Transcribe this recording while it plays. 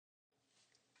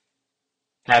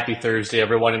Happy Thursday,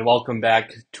 everyone, and welcome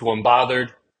back to Unbothered.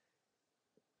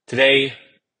 Today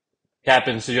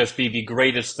happens to just be the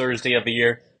greatest Thursday of the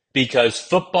year because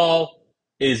football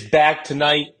is back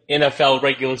tonight. NFL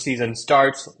regular season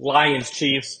starts. Lions,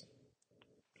 Chiefs.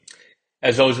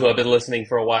 As those who have been listening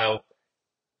for a while,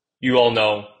 you all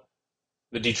know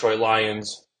the Detroit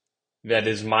Lions. That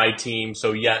is my team.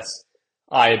 So, yes,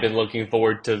 I have been looking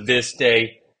forward to this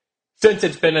day since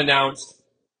it's been announced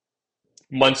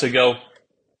months ago.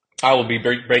 I will be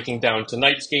breaking down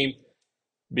tonight's game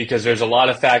because there's a lot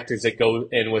of factors that go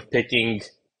in with picking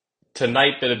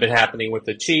tonight that have been happening with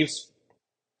the Chiefs.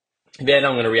 Then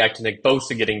I'm going to react to Nick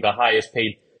Bosa getting the highest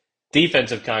paid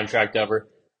defensive contract ever.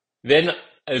 Then,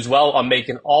 as well, I'm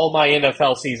making all my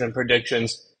NFL season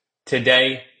predictions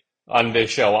today on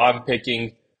this show. I'm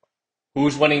picking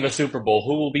who's winning the Super Bowl,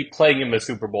 who will be playing in the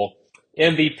Super Bowl,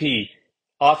 MVP,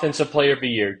 Offensive Player of the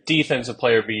Year, Defensive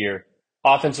Player of the Year,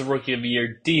 Offensive Rookie of the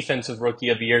Year, Defensive Rookie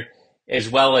of the Year, as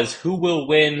well as who will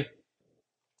win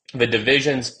the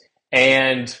divisions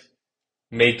and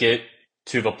make it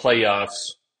to the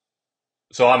playoffs.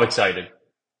 So I'm excited.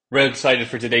 Really excited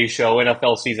for today's show,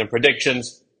 NFL season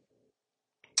predictions,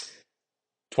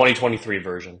 2023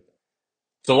 version.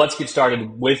 So let's get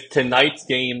started with tonight's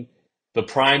game, the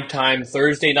primetime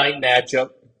Thursday night matchup.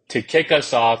 To kick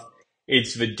us off,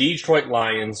 it's the Detroit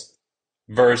Lions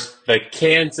versus the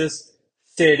Kansas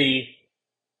City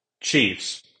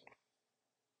Chiefs.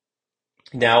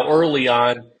 Now, early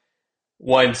on,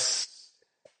 once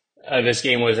this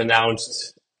game was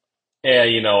announced,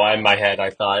 in my head,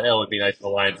 I thought it would be nice if the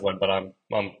Lions won, but I'm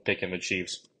picking the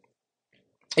Chiefs.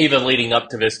 Even leading up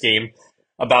to this game,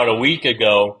 about a week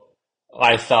ago,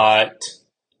 I thought,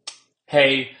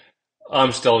 hey,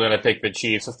 I'm still going to pick the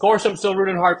Chiefs. Of course, I'm still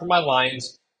rooting hard for my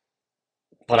Lions,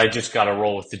 but I just got to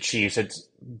roll with the Chiefs. It's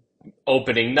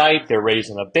opening night. They're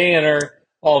raising a banner.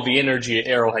 All the energy at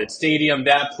Arrowhead Stadium.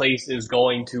 That place is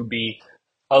going to be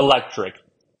electric.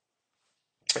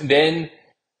 Then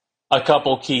a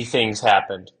couple key things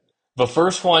happened. The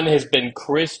first one has been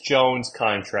Chris Jones'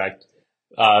 contract.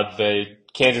 The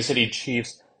Kansas City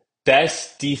Chiefs'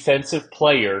 best defensive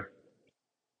player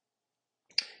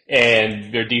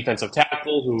and their defensive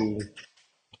tackle, who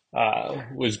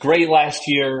was great last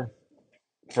year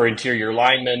for interior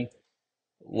linemen,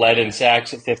 led in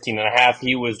sacks at 15 and a half.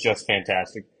 He was just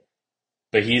fantastic.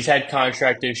 But he's had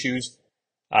contract issues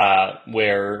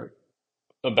where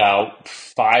about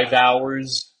 5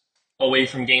 hours away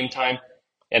from game time,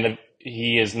 and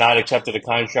he has not accepted a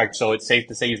contract, so it's safe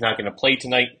to say he's not going to play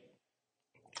tonight.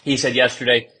 He said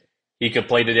yesterday he could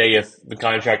play today if the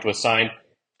contract was signed.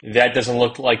 That doesn't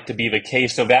look like to be the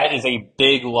case, so that is a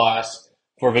big loss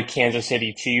for the Kansas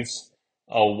City Chiefs.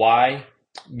 Why?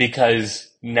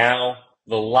 Because now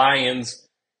the Lions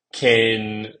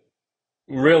can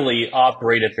really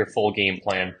operate at their full game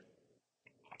plan.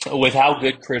 With how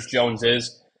good Chris Jones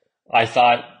is, I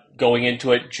thought going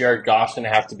into it, Jared Goff's going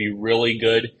to have to be really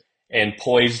good and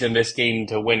poised in this game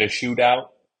to win a shootout.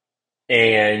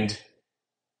 And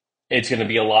it's going to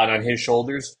be a lot on his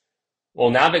shoulders. Well,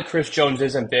 now that Chris Jones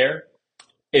isn't there,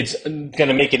 it's going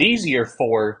to make it easier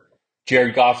for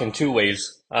Jared Goff in two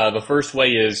ways. The first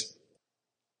way is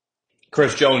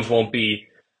Chris Jones won't be,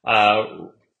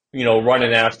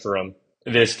 running after him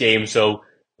this game. So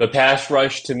the pass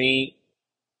rush to me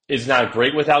is not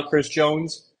great without Chris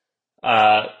Jones.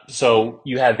 So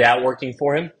you have that working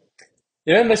for him.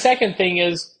 And then the second thing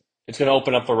is it's going to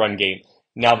open up the run game.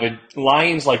 Now, the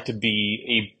Lions like to be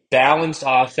a balanced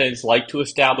offense, like to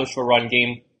establish a run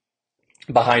game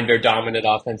behind their dominant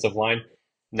offensive line.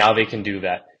 Now they can do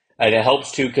that. And it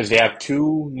helps, too, because they have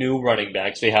two new running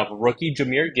backs. They have rookie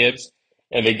Jahmyr Gibbs,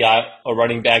 and they got a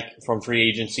running back from free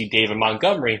agency, David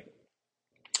Montgomery,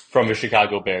 from the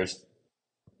Chicago Bears.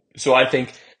 So I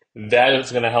think that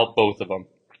is going to help both of them.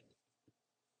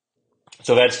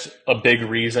 So that's a big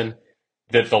reason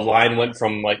that the line went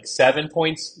from like 7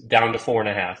 points down to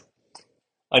 4.5.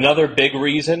 Another big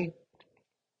reason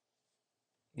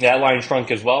that line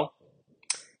shrunk as well.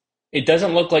 It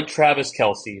doesn't look like Travis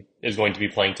Kelce is going to be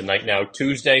playing tonight. Now,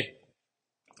 Tuesday,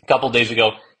 a couple days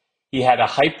ago, he had a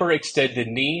hyperextended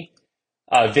knee.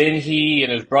 Then he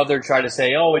and his brother tried to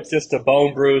say, oh, it's just a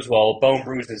bone bruise. Well, a bone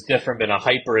bruise is different than a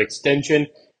hyperextension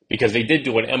because they did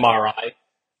do an MRI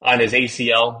on his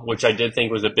ACL, which I did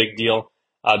think was a big deal.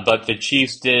 But the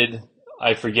Chiefs did,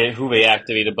 I forget who they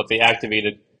activated, but they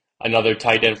activated another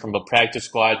tight end from the practice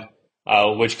squad,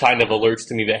 which kind of alerts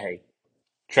to me that, hey,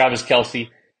 Travis Kelce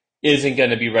isn't going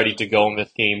to be ready to go in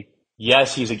this game.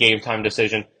 Yes, he's a game time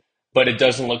decision, but it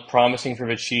doesn't look promising for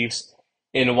the Chiefs.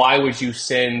 And why would you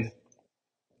send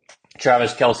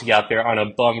Travis Kelce out there on a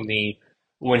bum knee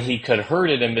when he could hurt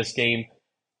it in this game,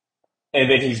 and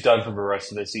then he's done for the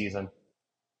rest of the season.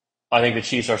 I think the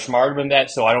Chiefs are smarter than that,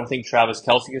 so I don't think Travis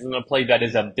Kelce is going to play. That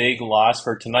is a big loss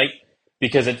for tonight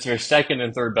because it's their second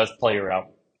and third best player out.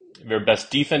 Their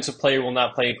best defensive player will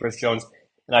not play, Chris Jones,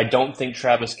 and I don't think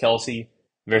Travis Kelce,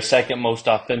 their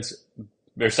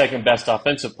their second best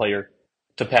offensive player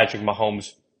to Patrick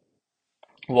Mahomes,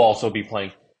 will also be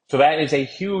playing. So that is a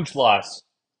huge loss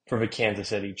for the Kansas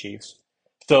City Chiefs.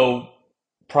 So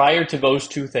prior to those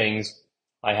two things,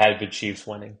 I had the Chiefs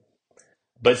winning.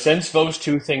 But since those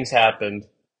two things happened,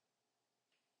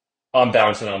 I'm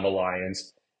bouncing on the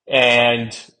Lions.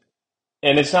 And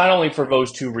it's not only for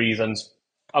those two reasons.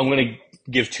 I'm going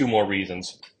to give two more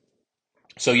reasons.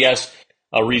 So yes,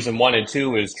 reason one and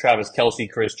two is Travis Kelce,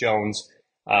 Chris Jones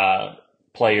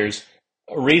players.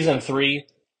 Reason three,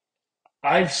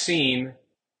 I've seen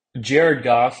Jared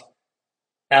Goff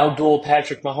outduel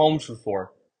Patrick Mahomes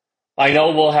before. I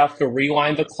know we'll have to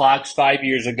rewind the clocks 5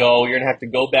 years ago. You're going to have to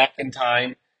go back in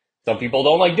time. Some people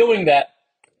don't like doing that.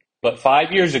 But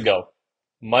 5 years ago,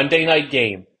 Monday night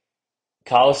game,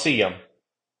 Coliseum,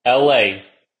 LA,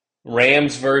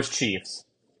 Rams versus Chiefs.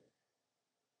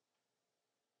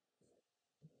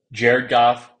 Jared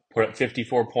Goff put up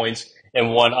 54 points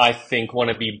and won, I think, one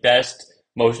of the best,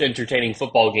 most entertaining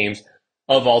football games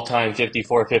of all time,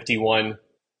 54-51.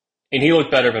 And he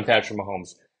looked better than Patrick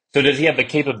Mahomes. So does he have the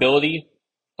capability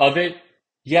of it?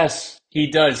 Yes,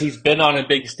 he does. He's been on a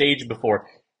big stage before.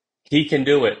 He can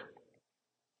do it.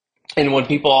 And when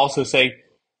people also say,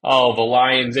 oh, the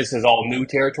Lions, this is all new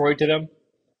territory to them,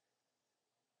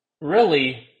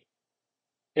 really,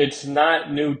 it's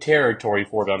not new territory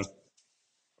for them.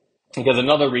 Because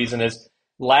another reason is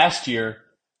last year,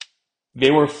 they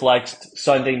were flexed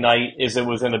Sunday night as it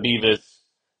was going to be this.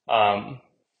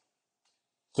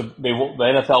 The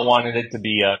NFL wanted it to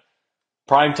be a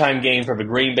primetime game for the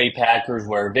Green Bay Packers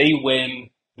where they win,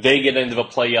 they get into the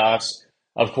playoffs.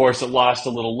 Of course, it lost a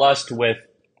little lust with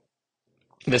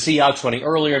the Seahawks winning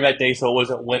earlier that day, so it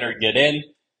wasn't win or get in.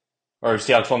 Or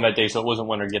Seahawks won that day, so it wasn't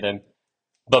win or get in.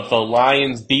 But the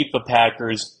Lions beat the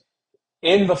Packers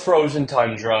in the frozen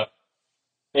tundra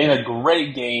in a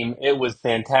great game. It was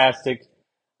fantastic.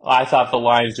 I thought the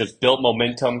Lions just built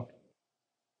momentum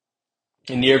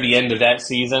near the end of that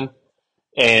season,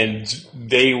 and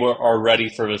they are ready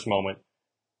for this moment.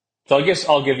 So I guess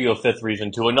I'll give you a fifth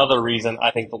reason too. Another reason I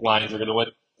think the Lions are going to win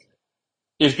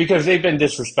is because they've been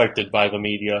disrespected by the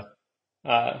media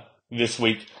this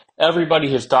week.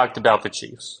 Everybody has talked about the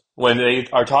Chiefs. When they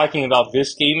are talking about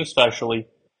this game especially,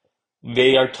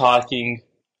 they are talking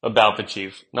about the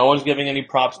Chiefs. No one's giving any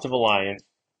props to the Lions.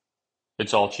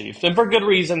 It's all Chiefs. And for good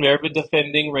reason. They're the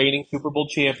defending, reigning Super Bowl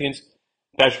champions.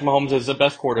 Patrick Mahomes is the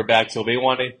best quarterback, so they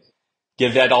want to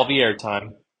give that all the airtime.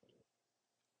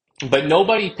 But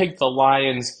nobody picked the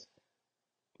Lions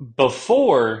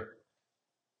before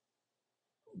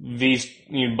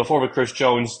before the Chris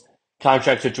Jones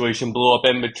contract situation blew up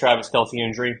and the Travis Kelce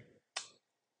injury.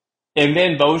 And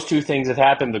then those two things have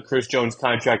happened. The Chris Jones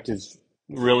contract has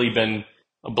really been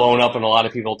blown up and a lot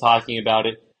of people talking about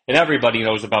it. And everybody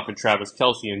knows about the Travis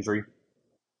Kelce injury.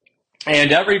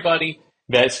 And everybody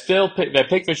that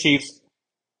picked the Chiefs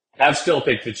have still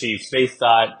picked the Chiefs. They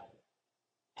thought,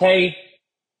 hey,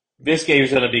 this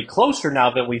game's going to be closer now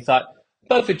than we thought,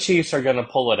 but the Chiefs are going to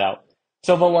pull it out.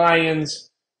 So the Lions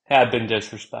have been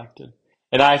disrespected.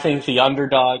 And I think the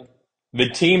underdog, the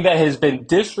team that has been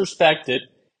disrespected,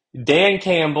 Dan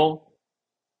Campbell,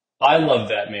 I love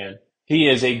that man. He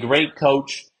is a great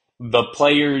coach. The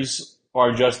players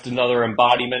are just another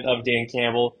embodiment of Dan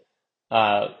Campbell.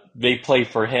 They play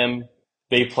for him.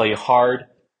 They play hard.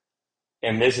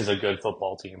 And this is a good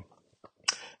football team.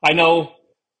 I know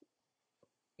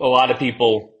a lot of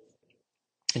people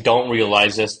don't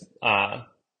realize this,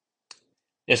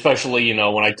 especially,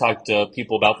 when I talk to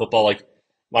people about football, like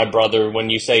my brother, when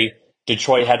you say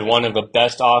Detroit had one of the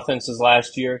best offenses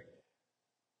last year,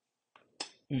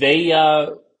 they're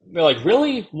like,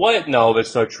 really? What? No,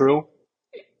 that's not true.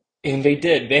 And they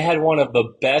did. They had one of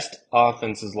the best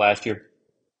offenses last year.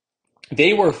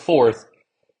 They were fourth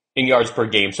in yards per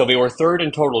game. So they were third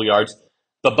in total yards.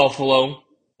 The Buffalo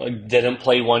didn't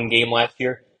play one game last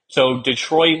year. So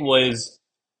Detroit was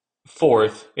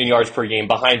fourth in yards per game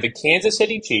behind the Kansas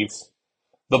City Chiefs,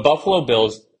 the Buffalo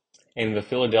Bills, and the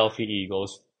Philadelphia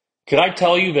Eagles. Could I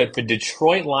tell you that the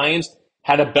Detroit Lions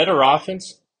had a better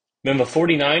offense than the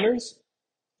 49ers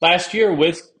last year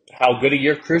with how good a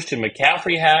year Christian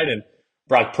McCaffrey had and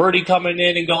Brock Purdy coming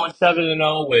in and going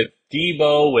 7-0 with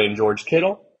Debo and George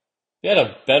Kittle? They had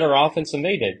a better offense than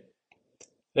they did.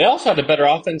 They also had a better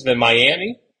offense than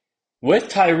Miami with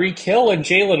Tyreek Hill and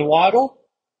Jalen Waddle.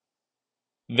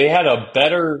 They had a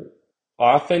better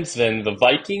offense than the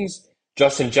Vikings.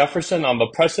 Justin Jefferson on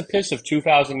the precipice of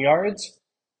 2,000 yards.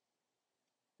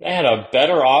 They had a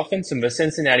better offense than the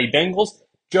Cincinnati Bengals.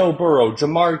 Joe Burrow,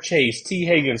 Jamar Chase, T.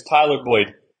 Higgins, Tyler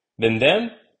Boyd than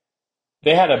them.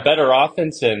 They had a better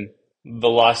offense than the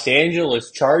Los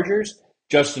Angeles Chargers.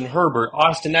 Justin Herbert,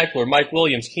 Austin Eckler, Mike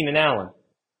Williams, Keenan Allen.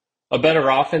 A better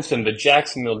offense than the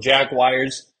Jacksonville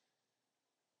Jaguars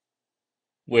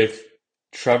with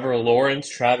Trevor Lawrence,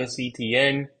 Travis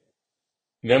Etienne.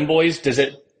 Them boys, do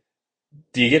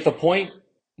you get the point?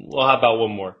 Well, how about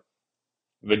one more?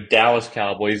 The Dallas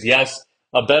Cowboys. Yes,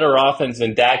 a better offense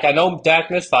than Dak. I know Dak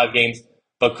missed 5 games,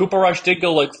 but Cooper Rush did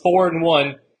go like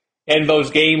 4-1 in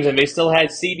those games, and they still had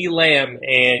CeeDee Lamb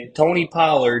and Tony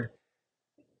Pollard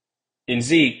and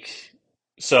Zeke.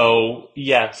 So,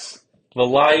 yes, the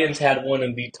Lions had one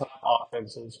of the top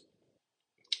offenses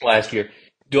last year.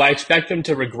 Do I expect them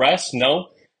to regress? No.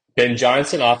 Ben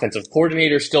Johnson, offensive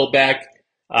coordinator, still back.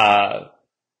 Uh,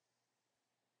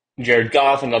 Jared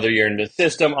Goff, another year in the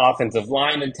system. Offensive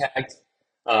line intact.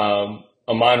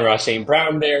 Amon-Ra St.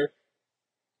 Brown there.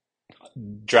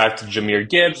 Drafted Jahmyr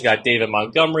Gibbs. Got David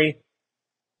Montgomery.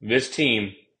 This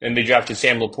team, and they drafted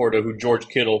Sam Laporta, who George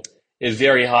Kittle is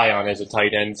very high on as a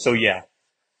tight end. So, yeah,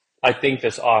 I think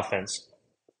this offense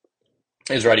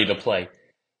is ready to play.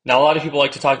 Now, a lot of people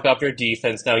like to talk about their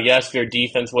defense. Now, yes, their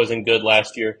defense wasn't good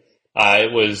last year.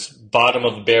 It was bottom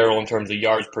of the barrel in terms of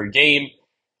yards per game.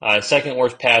 Second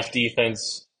worst pass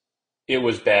defense. It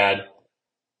was bad.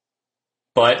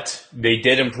 But they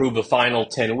did improve the final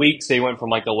 10 weeks. They went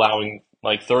from allowing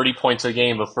 30 points a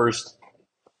game the first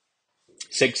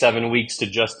 6-7 weeks to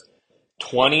just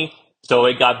 20. So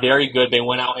it got very good. They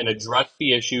went out and addressed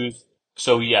the issues.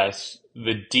 So yes,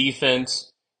 the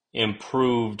defense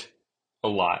improved a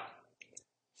lot.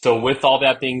 So with all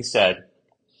that being said,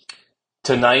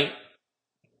 tonight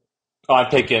I'm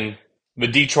picking the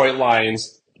Detroit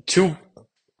Lions to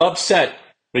upset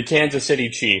the Kansas City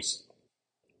Chiefs.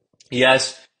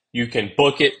 Yes, you can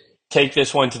book it. Take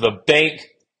this one to the bank.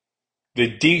 The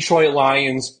Detroit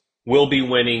Lions will be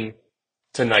winning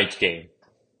tonight's game.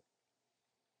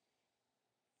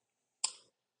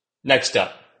 Next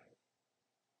up,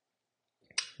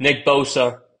 Nick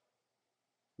Bosa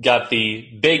got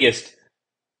the biggest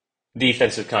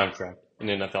defensive contract in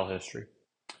NFL history.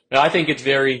 And I think it's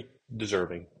very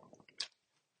deserving.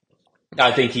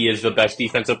 I think he is the best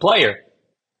defensive player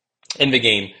in the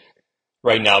game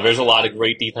right now. There's a lot of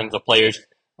great defensive players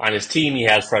on his team. He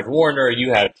has Fred Warner.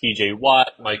 You have TJ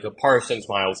Watt, Micah Parsons,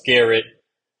 Myles Garrett,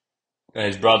 and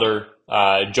his brother,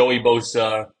 Joey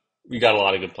Bosa. You got a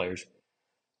lot of good players.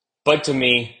 But to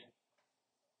me,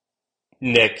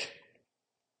 Nick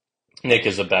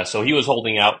is the best. So he was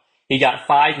holding out. He got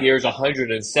 5 years,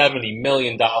 $170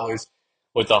 million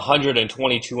with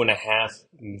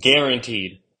 122.5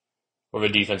 guaranteed for the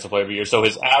defensive player of the year. So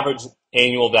his average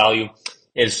annual value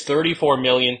is $34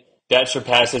 million. That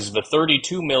surpasses the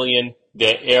 $32 million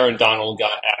that Aaron Donald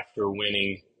got after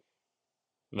winning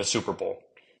the Super Bowl.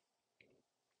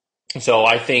 So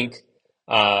I think,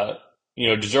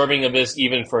 deserving of this,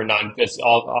 even for it's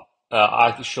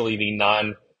actually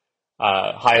the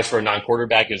highest for a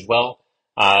non-quarterback as well,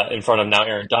 in front of now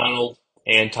Aaron Donald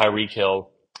and Tyreek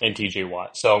Hill and TJ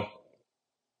Watt. So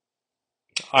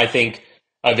I think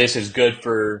this is good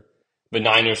for the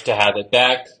Niners to have it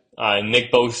back.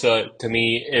 Nick Bosa, to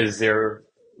me, is their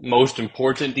most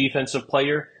important defensive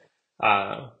player,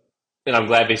 and I'm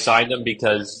glad they signed him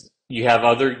because you have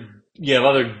other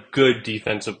good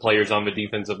defensive players on the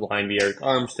defensive line, the Eric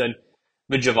Armstead,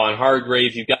 the Javon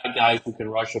Hargrave. You've got guys who can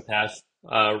rush a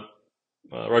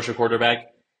quarterback.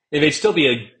 It may still be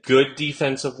a good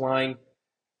defensive line,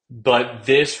 but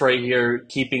this right here,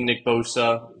 keeping Nick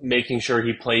Bosa, making sure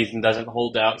he plays and doesn't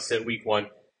hold out, sit week 1,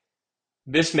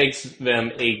 this makes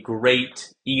them a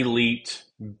great, elite,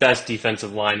 best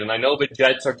defensive line. And I know the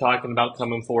Jets are talking about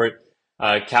coming for it.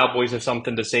 Cowboys have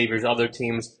something to say. There's other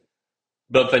teams.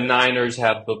 But the Niners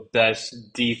have the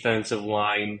best defensive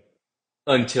line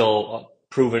until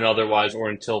proven otherwise or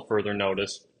until further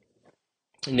notice.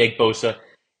 Nick Bosa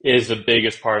is the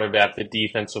biggest part of that, the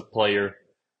defensive player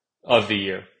of the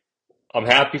year. I'm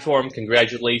happy for him.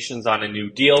 Congratulations on a new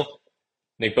deal.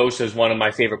 Nick Bosa is one of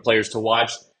my favorite players to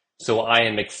watch, so I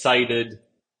am excited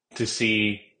to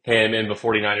see him and the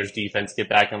 49ers defense get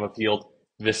back on the field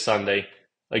this Sunday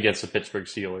against the Pittsburgh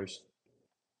Steelers.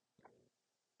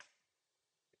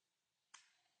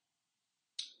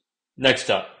 Next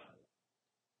up,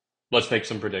 let's make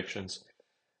some predictions.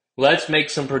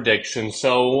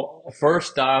 So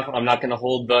first off, I'm not going to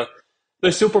hold the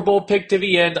the Super Bowl pick to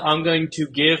the end. I'm going to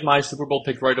give my Super Bowl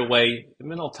pick right away,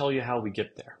 and then I'll tell you how we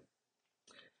get there.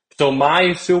 So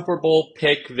my Super Bowl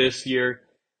pick this year,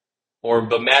 or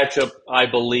the matchup I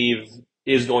believe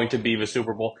is going to be the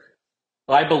Super Bowl.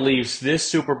 I believe this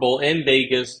Super Bowl in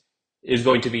Vegas is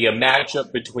going to be a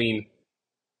matchup between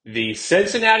the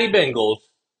Cincinnati Bengals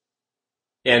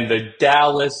and the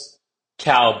Dallas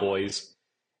Cowboys.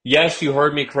 Yes, you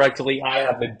heard me correctly. I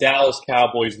have the Dallas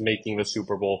Cowboys making the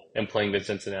Super Bowl and playing the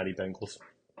Cincinnati Bengals.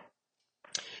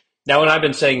 Now, when I've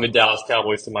been saying the Dallas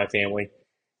Cowboys to my family,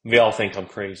 they all think I'm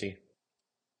crazy.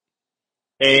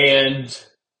 And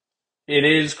it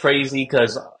is crazy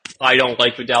because I don't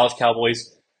like the Dallas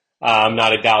Cowboys. I'm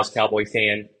not a Dallas Cowboy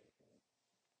fan,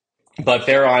 but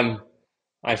they're on,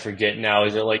 I forget now,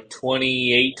 is it like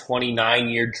 28,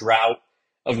 29-year drought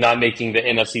of not making the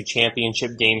NFC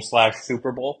Championship game slash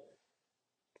Super Bowl?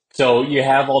 So you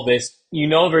have all this, you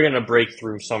know they're going to break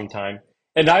through sometime.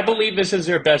 And I believe this is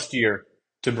their best year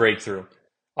to break through.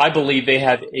 I believe they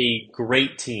have a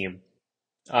great team.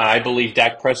 I believe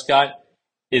Dak Prescott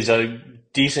is a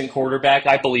decent quarterback.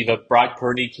 I believe if Brock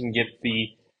Purdy can get the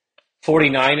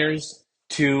 49ers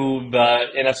to the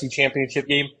NFC Championship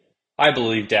game, I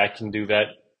believe Dak can do that.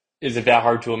 Is it that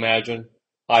hard to imagine?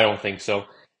 I don't think so.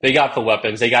 They got the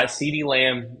weapons. They got CeeDee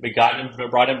Lamb.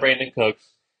 Brought in Brandon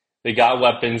Cooks. They got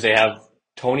weapons. They have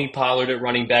Tony Pollard at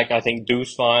running back. I think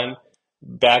Deuce Vaughn,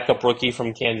 backup rookie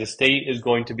from Kansas State, is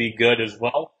going to be good as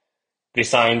well. They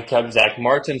signed Zach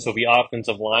Martin, so the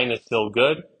offensive line is still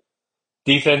good.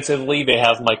 Defensively, they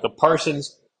have Micah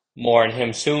Parsons. More on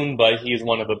him soon, but he's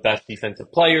one of the best defensive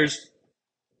players.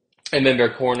 And then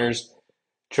their corners,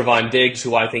 Trevon Diggs,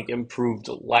 who I think improved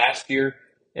last year,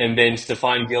 and then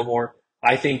Stephon Gilmore,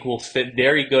 I think will fit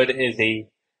very good as a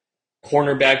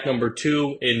cornerback number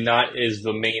two and not as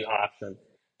the main option.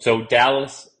 So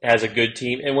Dallas has a good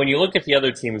team. And when you look at the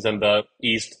other teams in the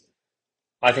East,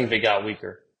 I think they got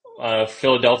weaker.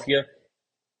 Philadelphia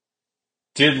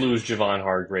did lose Javon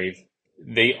Hargrave.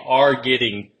 They are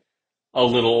getting a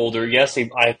little older. Yes, they,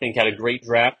 I think, had a great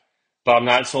draft, but I'm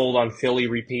not sold on Philly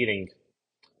repeating.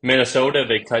 Minnesota,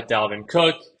 they cut Dalvin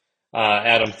Cook.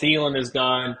 Adam Thielen is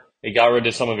gone. They got rid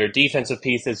of some of their defensive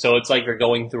pieces, so it's like they're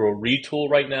going through a retool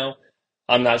right now.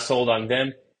 I'm not sold on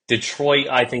them. Detroit,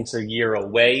 I think, is a year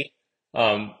away.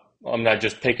 I'm not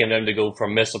just picking them to go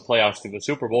from miss the playoffs to the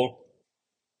Super Bowl.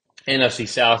 NFC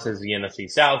South is the NFC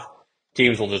South.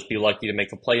 Teams will just be lucky to make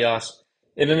the playoffs.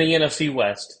 And then the NFC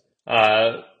West.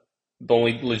 The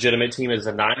only legitimate team is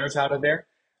the Niners out of there.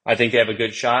 I think they have a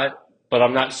good shot, but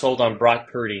I'm not sold on Brock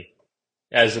Purdy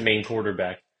as the main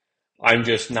quarterback. I'm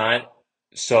just not.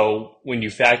 So when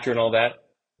you factor in all that,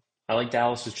 I like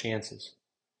Dallas's chances.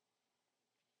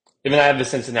 And then I have the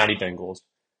Cincinnati Bengals.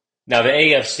 Now the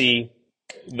AFC,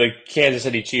 the Kansas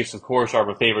City Chiefs, of course, are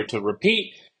the favorite to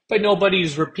repeat, but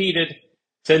nobody's repeated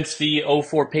since the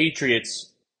 '04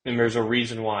 Patriots, and there's a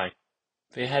reason why.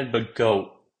 They had the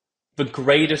GOAT, the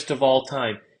greatest of all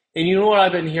time. And you know what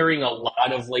I've been hearing a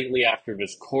lot of lately after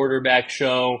this quarterback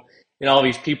show and all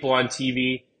these people on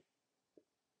TV?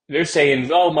 They're saying,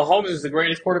 oh, Mahomes is the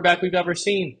greatest quarterback we've ever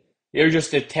seen. They're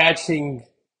just attaching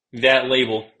that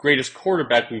label, greatest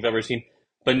quarterback we've ever seen,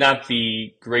 but not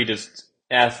the greatest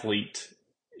athlete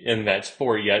in that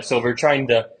sport yet. So they're trying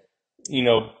to,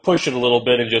 push it a little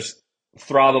bit and just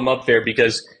throw him up there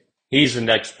because he's the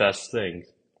next best thing.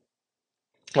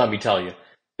 Let me tell you,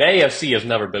 the AFC has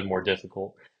never been more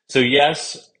difficult. So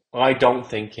yes, I don't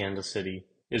think Kansas City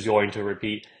is going to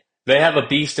repeat. They have a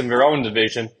beast in their own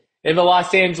division in the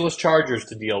Los Angeles Chargers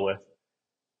to deal with.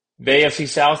 The AFC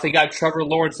South, they got Trevor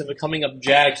Lawrence and the coming up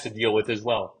Jags to deal with as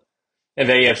well. In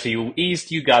the AFC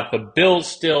East, you got the Bills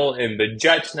still and the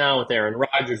Jets now with Aaron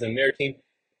Rodgers and their team.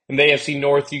 In the AFC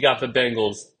North, you got the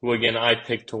Bengals, who again I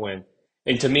picked to win.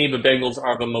 And to me, the Bengals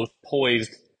are the most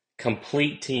poised,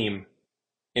 complete team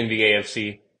in the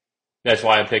AFC. That's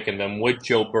why I'm picking them with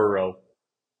Joe Burrow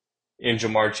and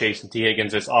Jamar Chase and T.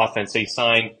 Higgins. This offense, they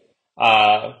signed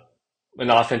an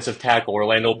offensive tackle,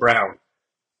 Orlando Brown.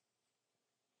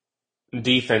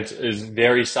 Defense is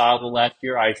very solid last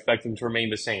year. I expect them to remain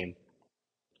the same.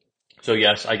 So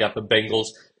yes, I got the Bengals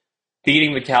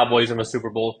beating the Cowboys in the Super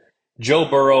Bowl. Joe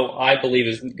Burrow, I believe,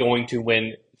 is going to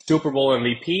win Super Bowl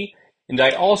MVP, and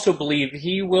I also believe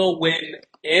he will win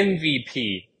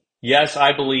MVP. Yes,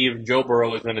 I believe Joe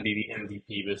Burrow is going to be the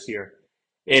MVP this year.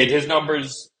 And his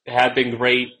numbers have been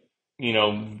great,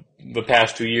 the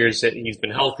past 2 years that he's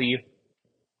been healthy.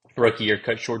 Rookie year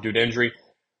cut short due to injury.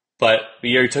 But the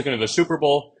year he took him to the Super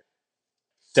Bowl,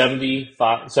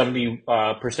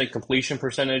 70% completion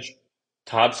percentage,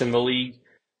 tops in the league,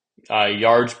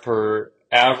 yards per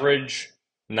average,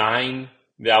 9,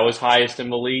 That was highest in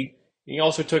the league. He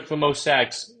also took the most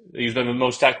sacks. He's been the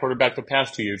most sacked quarterback the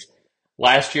past 2 years.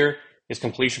 Last year, his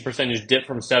completion percentage dipped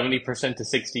from 70% to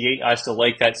 68. I still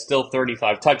like that. Still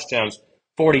 35 touchdowns,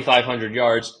 4,500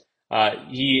 yards.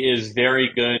 He is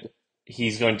very good.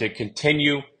 He's going to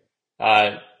continue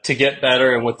to get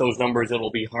better, and with those numbers,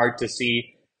 it'll be hard to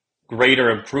see greater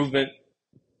improvement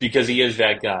because he is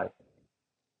that guy.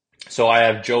 So I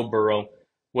have Joe Burrow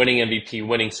winning MVP,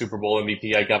 winning Super Bowl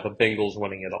MVP. I got the Bengals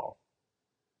winning it all.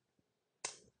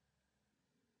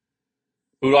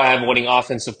 Who do I have winning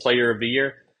Offensive Player of the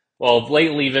Year? Well,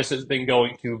 lately this has been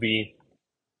going to be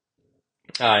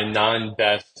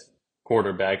non-best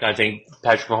quarterback. I think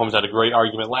Patrick Mahomes had a great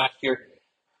argument last year.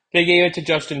 They gave it to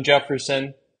Justin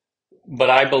Jefferson,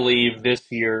 but I believe this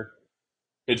year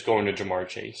it's going to Jamar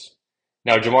Chase.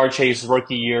 Now, Jamar Chase's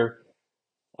rookie year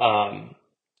um,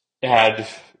 had,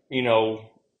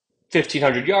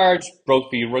 1,500 yards, broke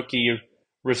the rookie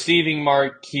receiving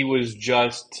mark. He was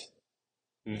just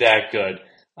that good.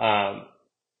 Um,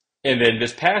 and then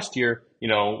this past year,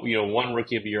 one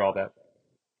rookie of the year, all that.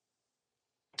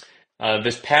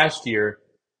 This past year,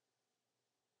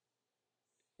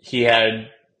 he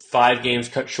had 5 games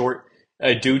cut short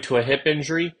due to a hip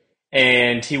injury,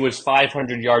 and he was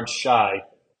 500 yards shy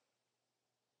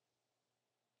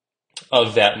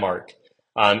of that mark.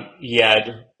 He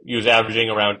was averaging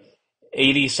around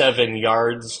 87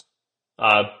 yards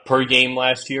per game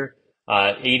last year,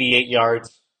 88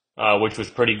 yards, which was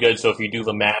pretty good. So if you do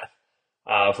the math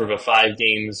for the 5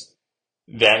 games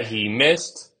that he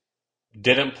missed,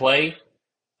 didn't play,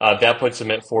 that puts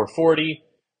him at 440.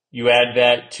 You add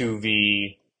that to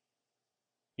the,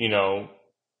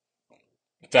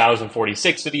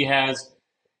 1,046 that he has,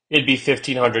 it'd be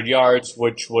 1,500 yards,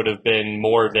 which would have been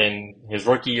more than his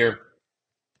rookie year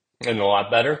and a lot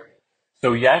better.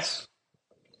 So, yes,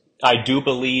 I do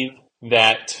believe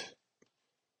that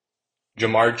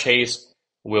Jamar Chase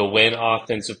will win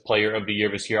Offensive Player of the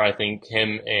Year this year. I think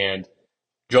him and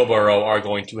Joe Burrow are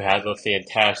going to have a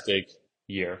fantastic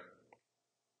year.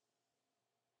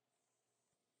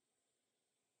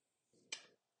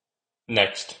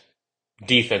 Next,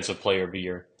 Defensive Player of the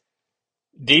Year.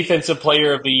 Defensive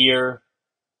Player of the Year,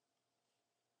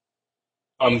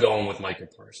 I'm going with Micah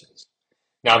Parsons.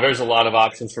 Now, there's a lot of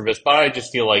options for this, but I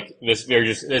just feel like this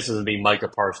is the Micah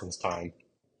Parsons time.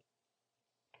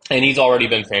 And he's already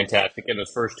been fantastic in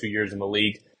his first 2 years in the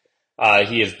league.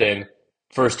 He has been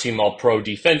first team All Pro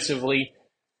defensively.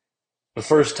 The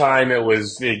first time it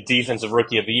was the Defensive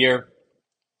Rookie of the Year.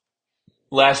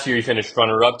 Last year he finished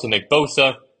runner up to Nick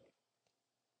Bosa.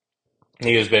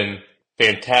 He has been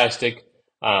fantastic.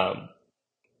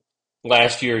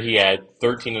 Last year he had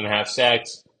 13 and a half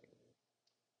sacks.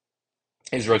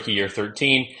 His rookie year,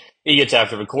 13. He gets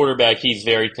after the quarterback. He's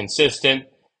very consistent.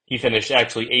 He finished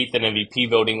actually 8th in MVP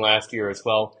voting last year as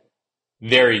well.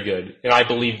 Very good. And I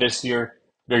believe this year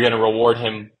they're going to reward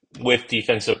him with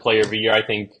Defensive Player of the Year. I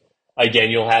think, again,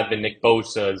 you'll have the Nick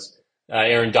Bosa's,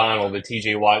 Aaron Donald, the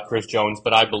TJ Watt, Chris Jones,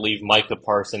 but I believe Micah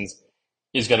Parsons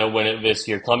is going to win it this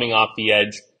year. Coming off the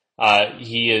edge,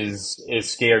 he is as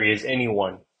scary as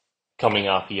anyone coming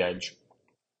off the edge.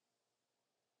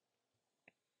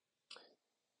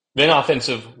 Then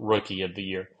Offensive Rookie of the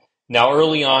Year. Now,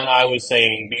 early on, I was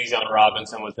saying Bijan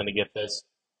Robinson was going to get this,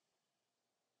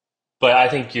 but I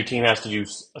think your team has to do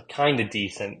kind of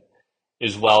decent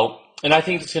as well. And I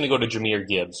think it's going to go to Jahmyr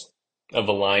Gibbs of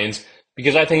the Lions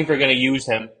because I think they're going to use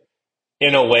him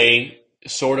in a way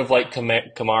sort of like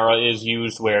Kamara is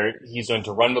used, where he's going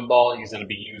to run the ball. He's going to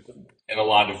be used in a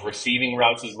lot of receiving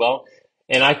routes as well.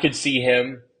 And I could see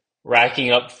him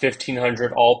racking up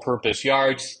 1,500 all-purpose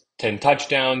yards, 10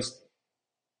 touchdowns,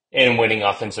 and winning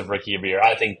Offensive Rookie of the Year.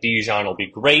 I think Bijan will be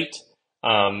great,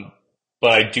 but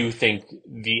I do think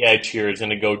the edge here is going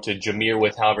to go to Jahmyr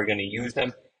with how they're going to use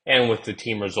them and with the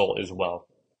team result as well.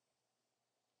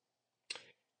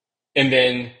 And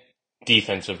then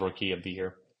Defensive Rookie of the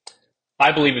Year.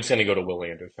 I believe it's going to go to Will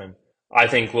Anderson. I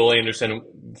think Will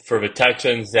Anderson, for the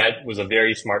Texans, that was a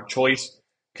very smart choice,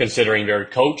 considering their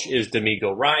coach is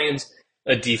D'Amico Ryans,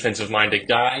 a defensive-minded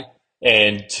guy,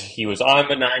 and he was on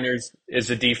the Niners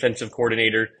as a defensive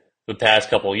coordinator the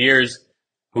past couple of years.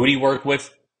 Who did he work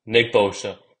with? Nick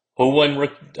Bosa. Who won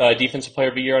Defensive Player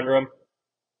of the Year under him?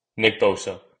 Nick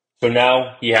Bosa. So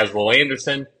now he has Will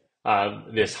Anderson,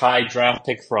 this high draft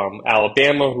pick from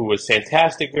Alabama, who was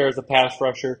fantastic there as a pass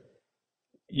rusher.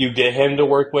 You get him to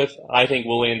work with. I think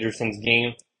Will Anderson's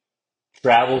game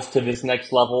travels to this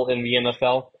next level in the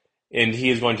NFL, and he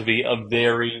is going to be a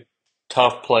very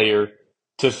tough player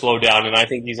to slow down. And I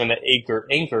think he's going to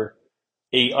anchor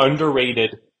a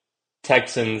underrated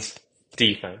Texans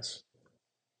defense.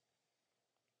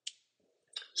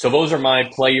 So those are my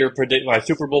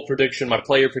Super Bowl prediction, my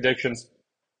player predictions.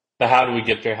 But how do we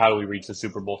get there? How do we reach the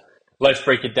Super Bowl? Let's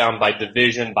break it down by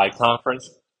division, by conference,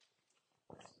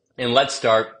 and let's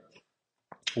start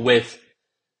with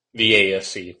the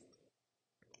AFC.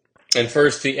 And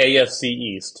first, the AFC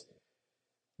East.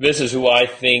 This is who I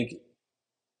think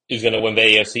is going to win the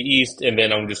AFC East, and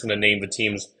then I'm just going to name the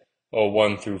teams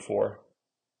 1 through 4.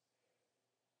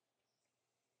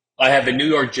 I have the New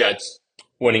York Jets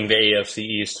winning the AFC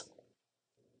East.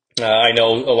 I know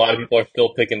a lot of people are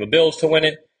still picking the Bills to win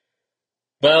it,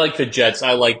 but I like the Jets.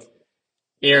 I like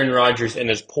Aaron Rodgers and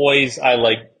his poise. I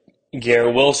like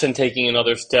Garrett Wilson taking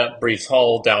another step, Breece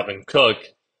Hall, Dalvin Cook,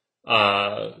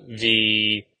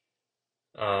 the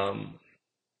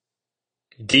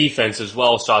defense as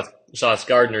well, Sauce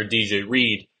Gardner, DJ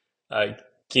Reed,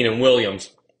 Keenan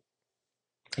Williams.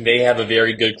 They have a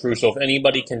very good crew. So if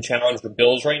anybody can challenge the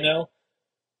Bills right now,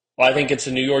 I think it's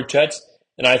the New York Jets.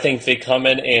 And I think they come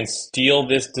in and steal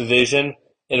this division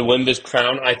and win this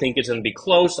crown. I think it's going to be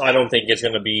close. I don't think it's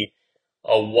going to be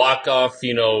a walk-off,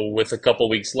 with a couple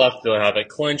weeks left. They'll have it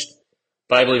clinched.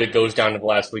 But I believe it goes down to the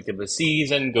last week of the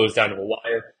season, goes down to the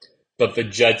wire. But the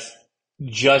Jets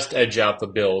just edge out the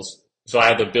Bills. So I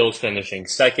have the Bills finishing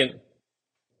second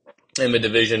in the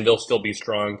division. They'll still be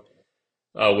strong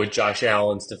with Josh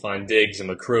Allen, Stephon Diggs, and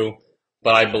the crew.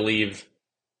 But I believe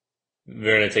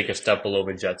they're going to take a step below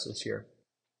the Jets this year.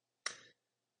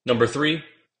 Number 3,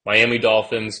 Miami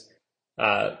Dolphins.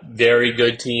 Very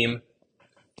good team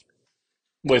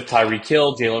with Tyreek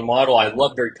Hill, Jalen Waddle. I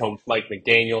love their coach, Mike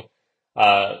McDaniel.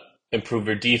 Improved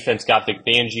their defense, got Vic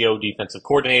Fangio, defensive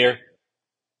coordinator.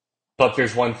 But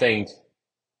there's one thing,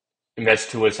 and that's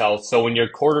Tua's health. So when your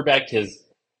quarterback has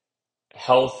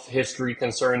health history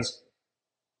concerns,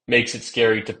 makes it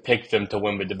scary to pick them to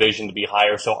win the division, to be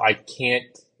higher. So I can't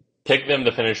pick them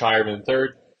to finish higher than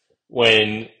third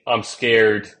when I'm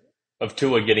scared of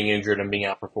Tua getting injured and being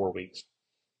out for 4 weeks.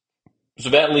 So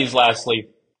that leaves, lastly,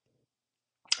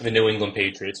 the New England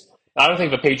Patriots. I don't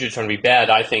think the Patriots are going to be bad.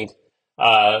 I think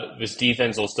this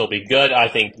defense will still be good. I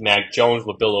think Mac Jones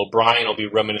with Bill O'Brien will be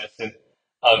reminiscent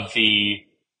of his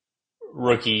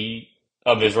rookie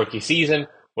season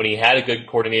when he had a good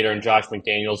coordinator in Josh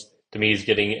McDaniels. To me, he's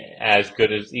getting as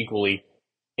good as equally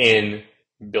in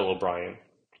Bill O'Brien.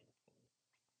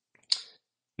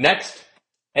 Next,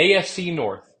 AFC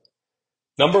North.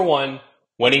 Number 1,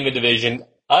 winning the division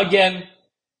again,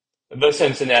 the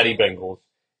Cincinnati Bengals.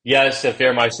 Yes, if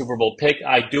they're my Super Bowl pick,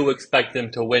 I do expect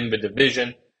them to win the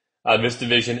division. This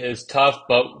division is tough,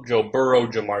 but Joe Burrow,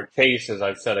 Jamar Chase, as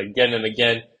I've said again and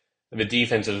again, the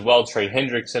defense as well, Trey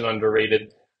Hendrickson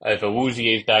underrated. If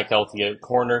Awuzie is back healthy at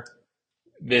corner,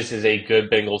 this is a good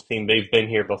Bengals team. They've been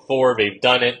here before. They've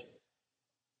done it.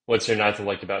 What's there not to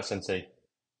like about Cincy?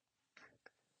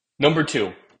 Number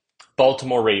 2,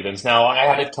 Baltimore Ravens. Now, I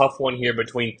had a tough one here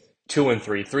between 2 and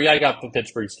 3. 3, I got the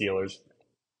Pittsburgh Steelers.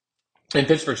 And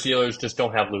Pittsburgh Steelers just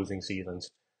don't have losing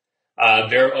seasons.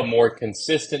 They're a more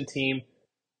consistent team,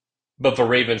 but the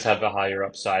Ravens have a higher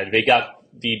upside. They got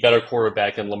the better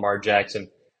quarterback in Lamar Jackson.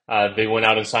 They went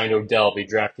out and signed Odell. They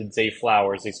drafted Zay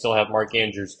Flowers. They still have Mark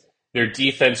Andrews. Their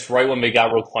defense, right when they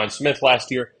got Roquan Smith last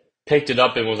year, picked it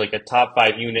up and was like a top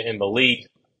 5 unit in the league.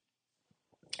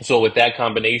 So with that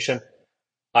combination,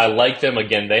 I like them.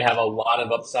 Again, they have a lot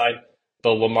of upside,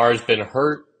 but Lamar's been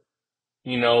hurt,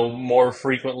 more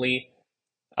frequently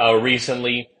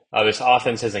recently. This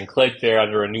offense hasn't clicked. They're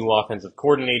under a new offensive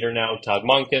coordinator now, Todd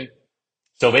Monken.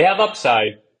 So they have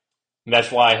upside. And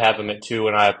that's why I have them at 2,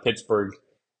 and I have Pittsburgh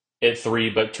at 3,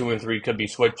 but 2 and 3 could be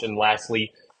switched. And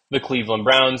lastly, the Cleveland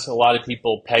Browns. A lot of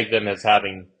people peg them as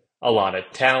having a lot of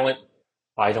talent.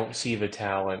 I don't see the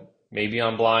talent. Maybe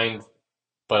I'm blind,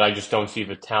 but I just don't see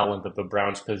the talent that the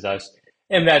Browns possess.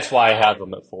 And that's why I have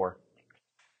them at 4.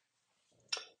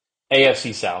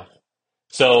 AFC South.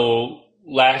 So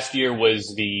last year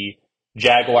was the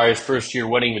Jaguars' first year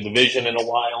winning the division in a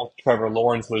while. Trevor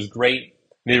Lawrence was great.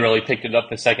 They really picked it up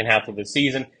the second half of the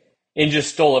season and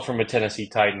just stole it from the Tennessee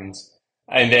Titans.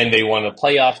 And then they won a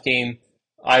playoff game.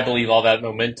 I believe all that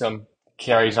momentum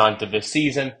carries on to this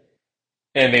season.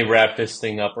 And they wrap this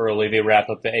thing up early. They wrap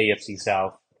up the AFC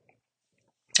South.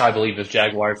 I believe this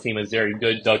Jaguars team is very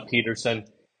good. Doug Peterson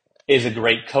is a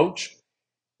great coach.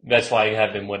 That's why I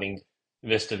have been winning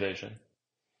this division.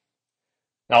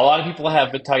 Now, a lot of people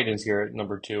have the Titans here at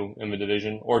number 2 in the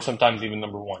division, or sometimes even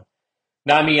number 1.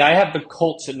 Now, me, I have the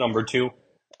Colts at number 2.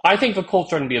 I think the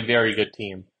Colts are going to be a very good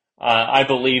team. I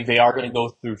believe they are going to go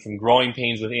through some growing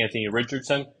pains with Anthony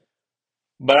Richardson.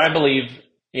 But I believe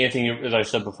as I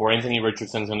said before, Anthony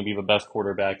Richardson is going to be the best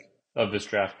quarterback of this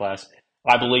draft class.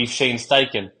 I believe Shane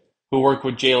Steichen who worked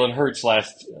with Jalen Hurts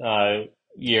last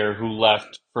year, who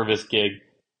left for this gig,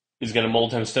 is going to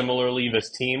mold him similarly,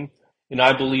 this team. And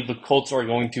I believe the Colts are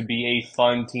going to be a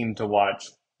fun team to watch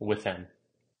with him.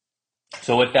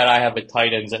 So with that, I have the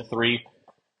tight ends at three.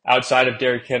 Outside of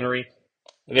Derrick Henry,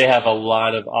 they have a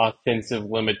lot of offensive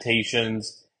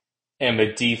limitations, and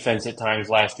the defense at times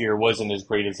last year wasn't as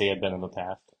great as they had been in the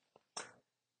past.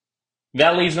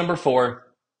 That leaves number four,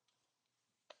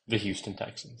 the Houston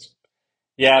Texans.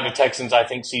 Yeah, the Texans, I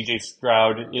think CJ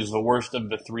Stroud is the worst of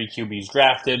the three QBs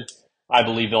drafted. I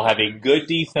believe they'll have a good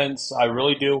defense. I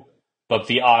really do. But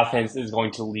the offense is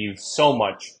going to leave so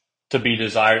much to be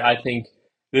desired. I think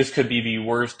this could be the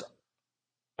worst,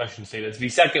 I shouldn't say this, the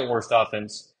second worst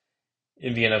offense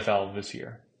in the NFL this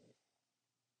year.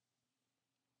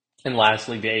 And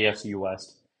lastly, the AFC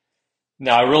West.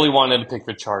 Now, I really wanted to pick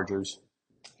the Chargers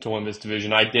to win this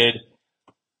division. I did,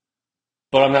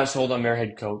 but I'm not sold on their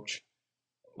head coach.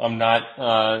 I'm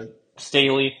not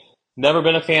Staley. Never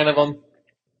been a fan of him.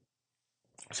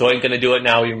 So I ain't going to do it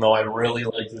now, even though I really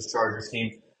like this Chargers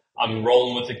team. I'm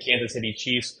rolling with the Kansas City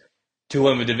Chiefs to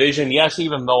win the division. Yes,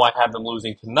 even though I have them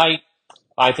losing tonight,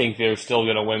 I think they're still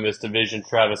going to win this division.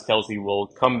 Travis Kelce will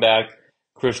come back.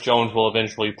 Chris Jones will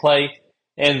eventually play.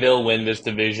 And they'll win this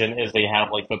division as they have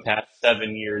like the past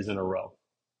 7 years in a row.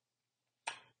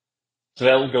 So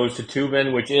that goes to two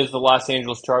then, which is the Los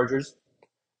Angeles Chargers,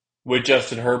 with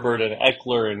Justin Herbert and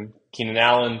Eckler and Keenan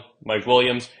Allen, Mike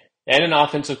Williams, and an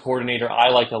offensive coordinator I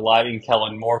like a lot in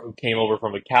Kellen Moore, who came over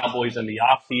from the Cowboys in the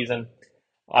offseason.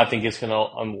 I think it's going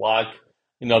to unlock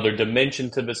another dimension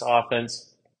to this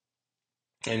offense,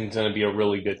 and it's going to be a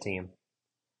really good team.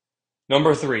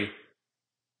 Number three,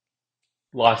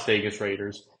 Las Vegas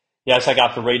Raiders. Yes, I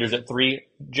got the Raiders at three.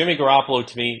 Jimmy Garoppolo,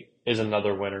 to me, is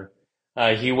another winner.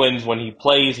 He wins when he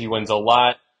plays. He wins a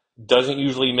lot. Doesn't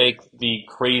usually make the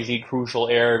crazy, crucial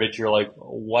error that you're like,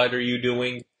 what are you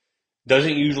doing?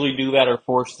 Doesn't usually do that or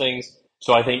force things.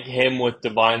 So I think him with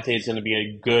Devontae is going to be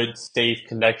a good, safe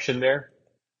connection there.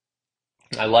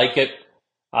 I like it.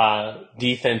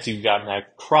 Defense, you've got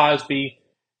Matt Crosby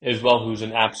as well, who's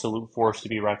an absolute force to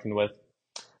be reckoned with.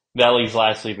 That leaves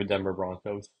lastly the Denver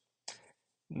Broncos.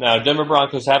 Now, Denver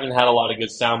Broncos haven't had a lot of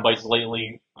good sound bites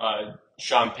lately.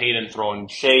 Sean Payton throwing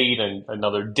shade and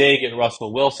another dig at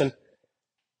Russell Wilson.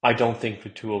 I don't think the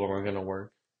two of them are going to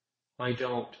work. I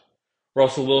don't.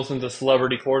 Russell Wilson's a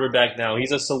celebrity quarterback now.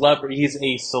 He's a celebrity. He's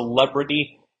a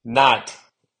celebrity, not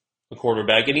a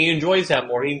quarterback, and he enjoys that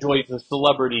more. He enjoys the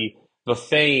celebrity, the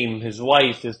fame, his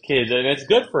wife, his kids, and it's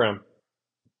good for him.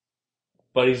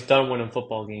 But he's done winning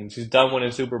football games. He's done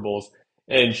winning Super Bowls.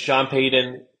 And Sean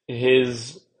Payton,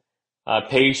 his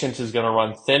patience is going to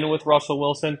run thin with Russell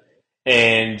Wilson,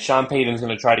 and Sean Payton's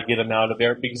going to try to get him out of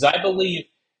there because I believe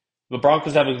the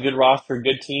Broncos have a good roster, a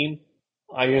good team.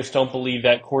 I just don't believe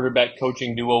that quarterback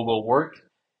coaching duo will work.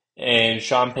 And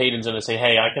Sean Payton's going to say,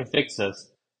 hey, I can fix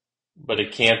this, but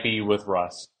it can't be with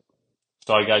Russ.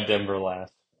 So I got Denver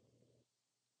last.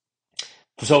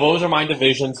 So those are my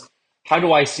divisions. How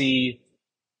do I see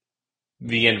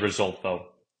the end result, though?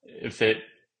 If it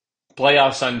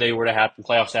playoff Sunday were to happen,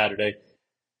 playoff Saturday,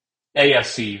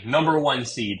 AFC, number one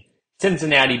seed,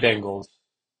 Cincinnati Bengals,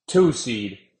 2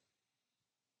 seed,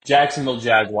 Jacksonville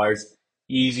Jaguars,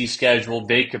 easy schedule.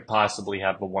 They could possibly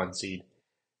have the 1 seed.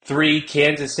 3,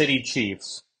 Kansas City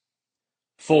Chiefs.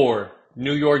 4,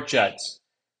 New York Jets.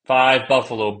 5,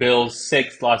 Buffalo Bills.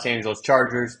 6, Los Angeles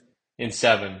Chargers. And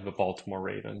 7, the Baltimore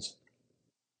Ravens.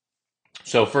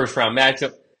 So first round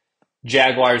matchup,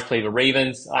 Jaguars play the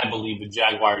Ravens. I believe the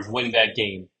Jaguars win that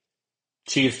game.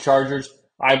 Chiefs Chargers,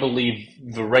 I believe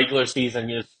the regular season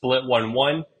is split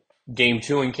 1-1. Game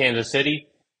 2 in Kansas City.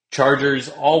 Chargers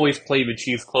always play the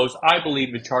Chiefs close. I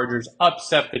believe the Chargers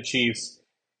upset the Chiefs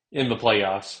in the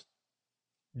playoffs.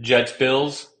 Jets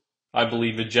Bills, I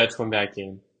believe the Jets win that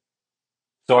game.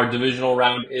 So our divisional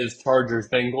round is Chargers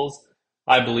Bengals.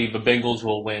 I believe the Bengals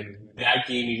will win that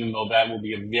game, even though that will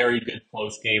be a very good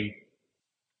close game.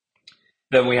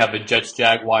 Then we have the Jets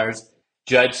Jaguars.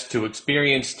 Jets too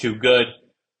experienced, too good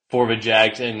for the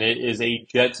Jags, and it is a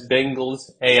Jets Bengals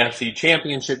AFC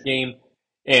Championship game.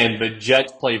 And the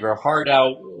Jets play their heart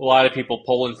out. A lot of people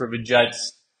pulling for the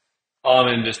Jets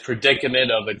in this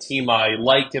predicament of a team I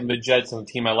like in the Jets and a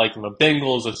team I like in the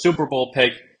Bengals, a Super Bowl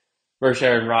pick versus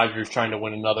Aaron Rodgers trying to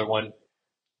win another one.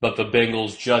 But the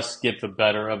Bengals just get the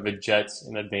better of the Jets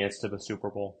and advance to the Super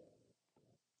Bowl.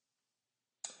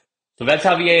 So that's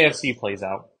how the AFC plays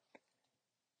out.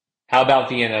 How about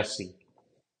the NFC?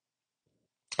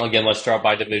 Again, let's start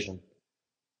by division.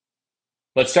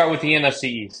 Let's start with the NFC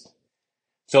East.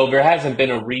 So there hasn't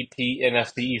been a repeat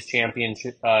NFC East champion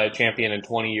in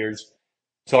 20 years.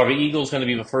 So are the Eagles going to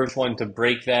be the first one to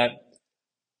break that?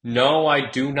 No, I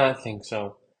do not think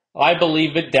so. I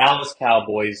believe the Dallas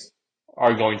Cowboys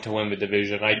are going to win the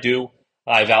division. I do.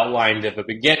 I've outlined at the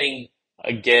beginning,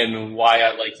 again, why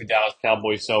I like the Dallas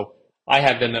Cowboys. So I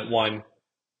have them at one.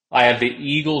 I have the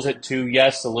Eagles at two.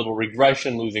 Yes, a little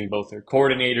regression, losing both their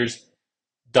coordinators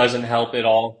doesn't help at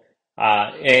all.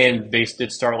 And they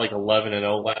did start like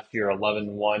 11-0 last year,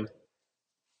 11-1.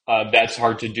 That's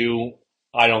hard to do.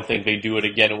 I don't think they do it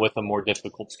again with a more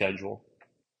difficult schedule.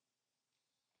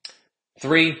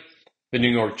 Three, the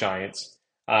New York Giants.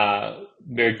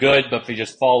 They're good, but they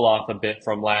just fall off a bit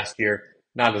from last year.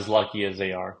 Not as lucky as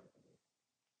they are.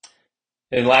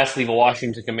 And lastly, the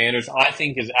Washington Commanders, I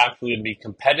think, is actually going to be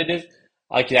competitive.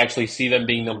 I could actually see them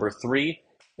being number three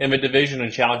in the division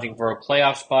and challenging for a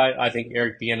playoff spot. I think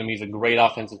Eric Bieniemy is a great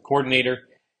offensive coordinator,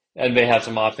 and they have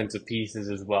some offensive pieces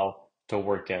as well to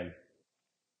work in.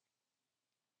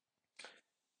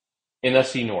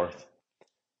 NFC North.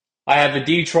 I have the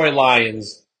Detroit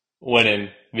Lions winning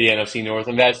the NFC North,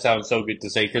 and that sounds so good to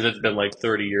say because it's been like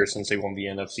 30 years since they won the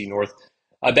NFC North.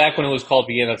 Back when it was called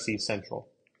the NFC Central.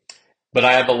 But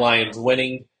I have the Lions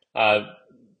winning.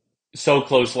 So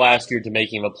close last year to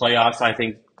making the playoffs. I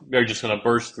think they're just going to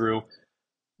burst through,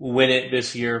 win it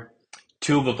this year.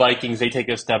 Two of the Vikings, they take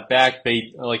a step back.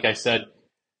 They, like I said,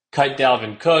 cut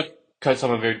Dalvin Cook, cut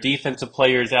some of their defensive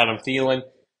players, Adam Thielen.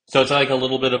 So it's like a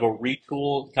little bit of a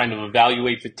retool, kind of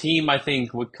evaluate the team, I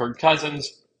think, with Kirk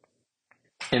Cousins,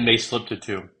 and they slipped to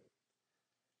two.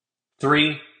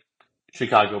 Three,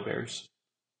 Chicago Bears.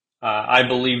 I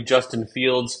believe Justin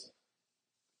Fields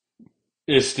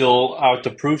is still out to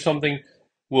prove something.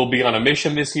 Will be on a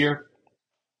mission this year.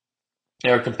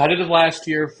 They were competitive last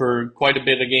year for quite a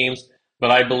bit of games,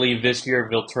 but I believe this year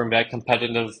they'll turn that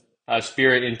competitive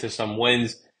spirit into some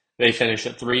wins. They finish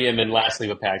at three, and then lastly,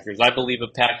 the Packers. I believe the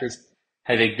Packers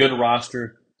have a good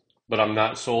roster, but I'm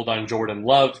not sold on Jordan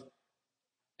Love,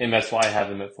 and that's why I have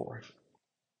them at four.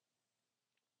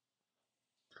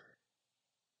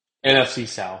 NFC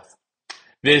South.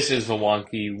 This is the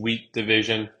wonky, weak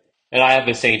division, and I have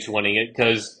the Saints winning it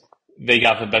because they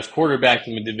got the best quarterback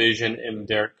in the division in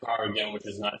Derek Carr again, which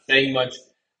is not saying much.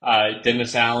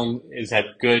 Dennis Allen is had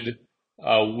good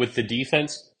with the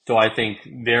defense, so I think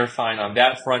they're fine on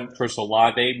that front. Chris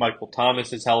Olave, Michael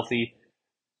Thomas is healthy.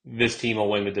 This team will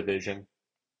win the division.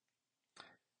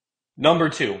 Number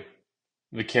two,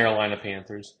 the Carolina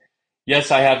Panthers. Yes,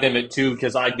 I have them at two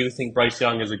because I do think Bryce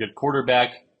Young is a good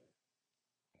quarterback.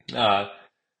 Uh,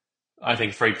 I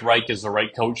think Frank Reich is the right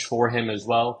coach for him as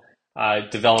well.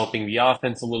 Developing the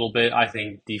offense a little bit. I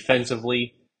think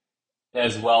defensively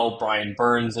as well, Brian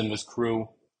Burns and this crew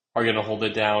are going to hold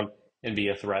it down and be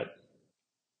a threat.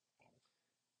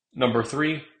 Number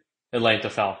three, Atlanta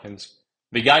Falcons.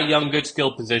 They got young, good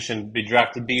skill position. They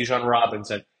drafted Bijan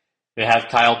Robinson. They have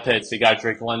Kyle Pitts. They got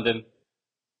Drake London.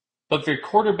 But their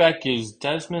quarterback is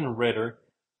Desmond Ridder.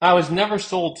 I was never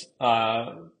sold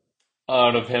out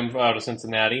of him out of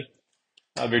Cincinnati.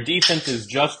 Their defense is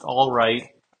just all right.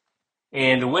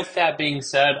 And with that being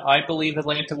said, I believe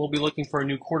Atlanta will be looking for a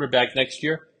new quarterback next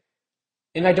year.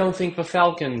 And I don't think the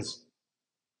Falcons,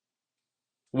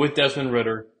 with Desmond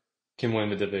Ridder, can win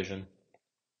the division.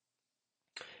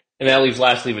 And that leaves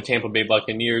lastly the Tampa Bay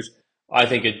Buccaneers. I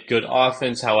think a good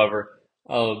offense, however,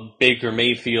 Baker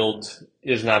Mayfield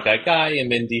is not that guy. And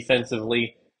then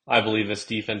defensively, I believe this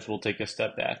defense will take a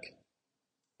step back.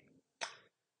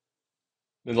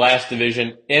 The last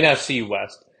division, NFC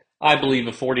West. I believe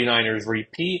the 49ers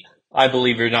repeat. I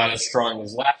believe they're not as strong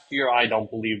as last year. I don't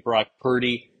believe Brock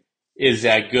Purdy is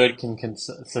that good, can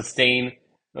sustain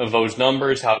those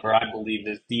numbers. However, I believe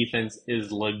this defense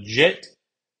is legit.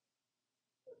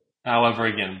 However,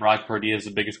 again, Brock Purdy is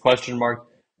the biggest question mark,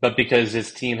 but because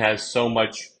his team has so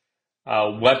much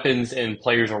weapons and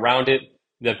players around it,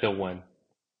 that they'll win.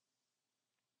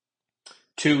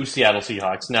 Two, Seattle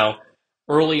Seahawks. Now,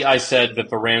 early I said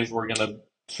that the Rams were going to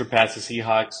surpass the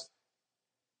Seahawks.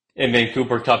 And then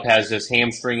Cooper Kupp has this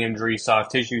hamstring injury,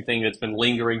 soft tissue thing that's been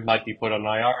lingering, might be put on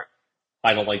IR.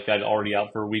 I don't like that already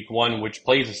out for week one, which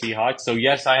plays the Seahawks. So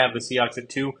yes, I have the Seahawks at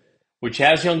two, which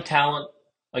has young talent.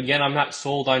 Again, I'm not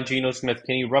sold on Geno Smith.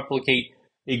 Can he replicate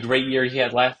a great year he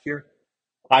had last year?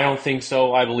 I don't think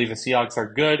so. I believe the Seahawks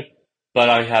are good, but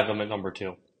I have them at number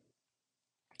two.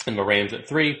 And the Rams at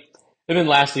three. And then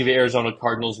lastly, the Arizona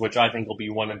Cardinals, which I think will be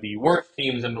one of the worst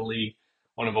teams in the league,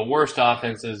 one of the worst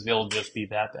offenses. They'll just be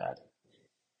that bad.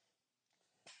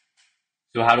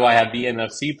 So how do I have the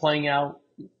NFC playing out?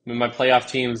 In my playoff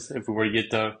teams, if we were to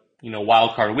get the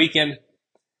wild card weekend,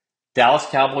 Dallas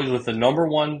Cowboys with the number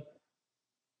one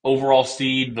overall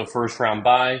seed, the first round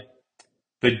bye.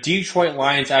 The Detroit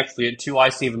Lions actually at 2, I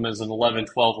see them as an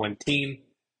 11-12 win team.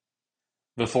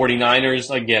 The 49ers,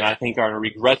 again, I think are going to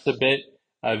regress a bit.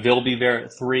 They'll be there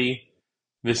at 3.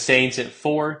 The Saints at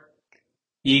 4.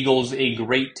 Eagles, a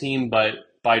great team, but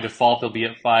by default they'll be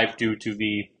at 5 due to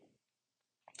the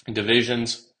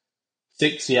divisions.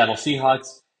 6, Seattle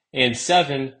Seahawks. And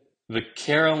 7, the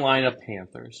Carolina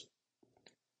Panthers.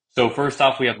 So first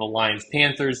off, we have the Lions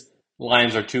Panthers.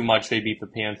 Lions are too much. They beat the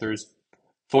Panthers.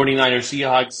 49ers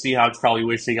Seahawks. Seahawks probably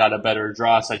wish they got a better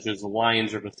draw, such as the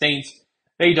Lions or the Saints.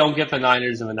 They don't get the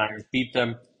Niners, and the Niners beat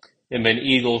them. And then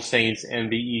Eagles, Saints,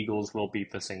 and the Eagles will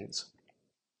beat the Saints.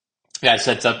 That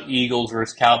sets up Eagles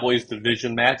versus Cowboys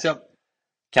division matchup.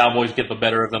 Cowboys get the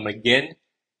better of them again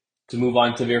to move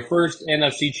on to their first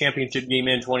NFC Championship game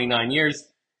in 29 years,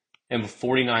 and the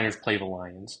 49ers play the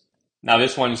Lions. Now,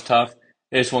 this one's tough.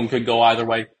 This one could go either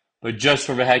way, but just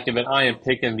for the heck of it, I am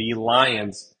picking the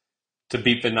Lions to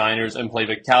beat the Niners and play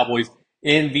the Cowboys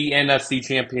in the NFC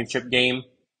Championship game.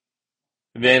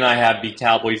 Then I have the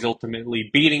Cowboys ultimately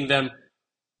beating them,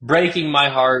 breaking my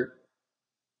heart,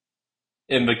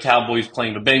 and the Cowboys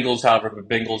playing the Bengals. However, the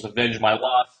Bengals avenge my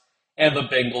loss, and the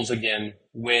Bengals again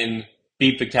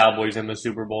beat the Cowboys in the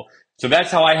Super Bowl. So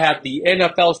that's how I have the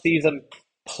NFL season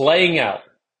playing out.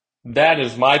 That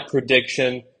is my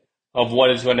prediction of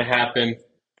what is going to happen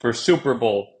for Super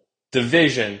Bowl,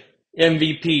 division,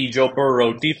 MVP, Joe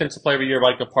Burrow, Defensive Player of the Year,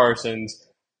 Micah Parsons,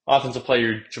 Offensive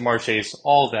Player, Jamar Chase,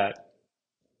 all that.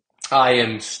 I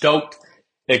am stoked,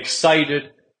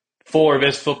 excited for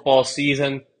this football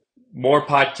season. More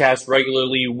podcasts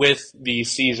regularly with the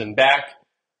season back.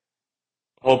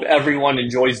 Hope everyone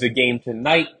enjoys the game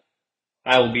tonight.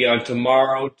 I will be on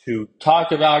tomorrow to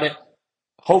talk about it.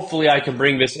 Hopefully I can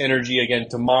bring this energy again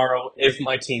tomorrow if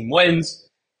my team wins.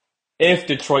 If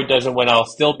Detroit doesn't win, I'll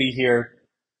still be here,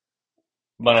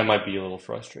 but I might be a little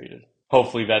frustrated.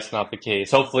 Hopefully that's not the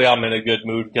case. Hopefully I'm in a good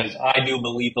mood because I do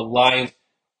believe the Lions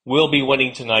will be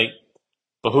winning tonight.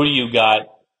 But who do you got?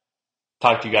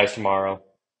 Talk to you guys tomorrow.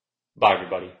 Bye,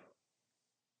 everybody.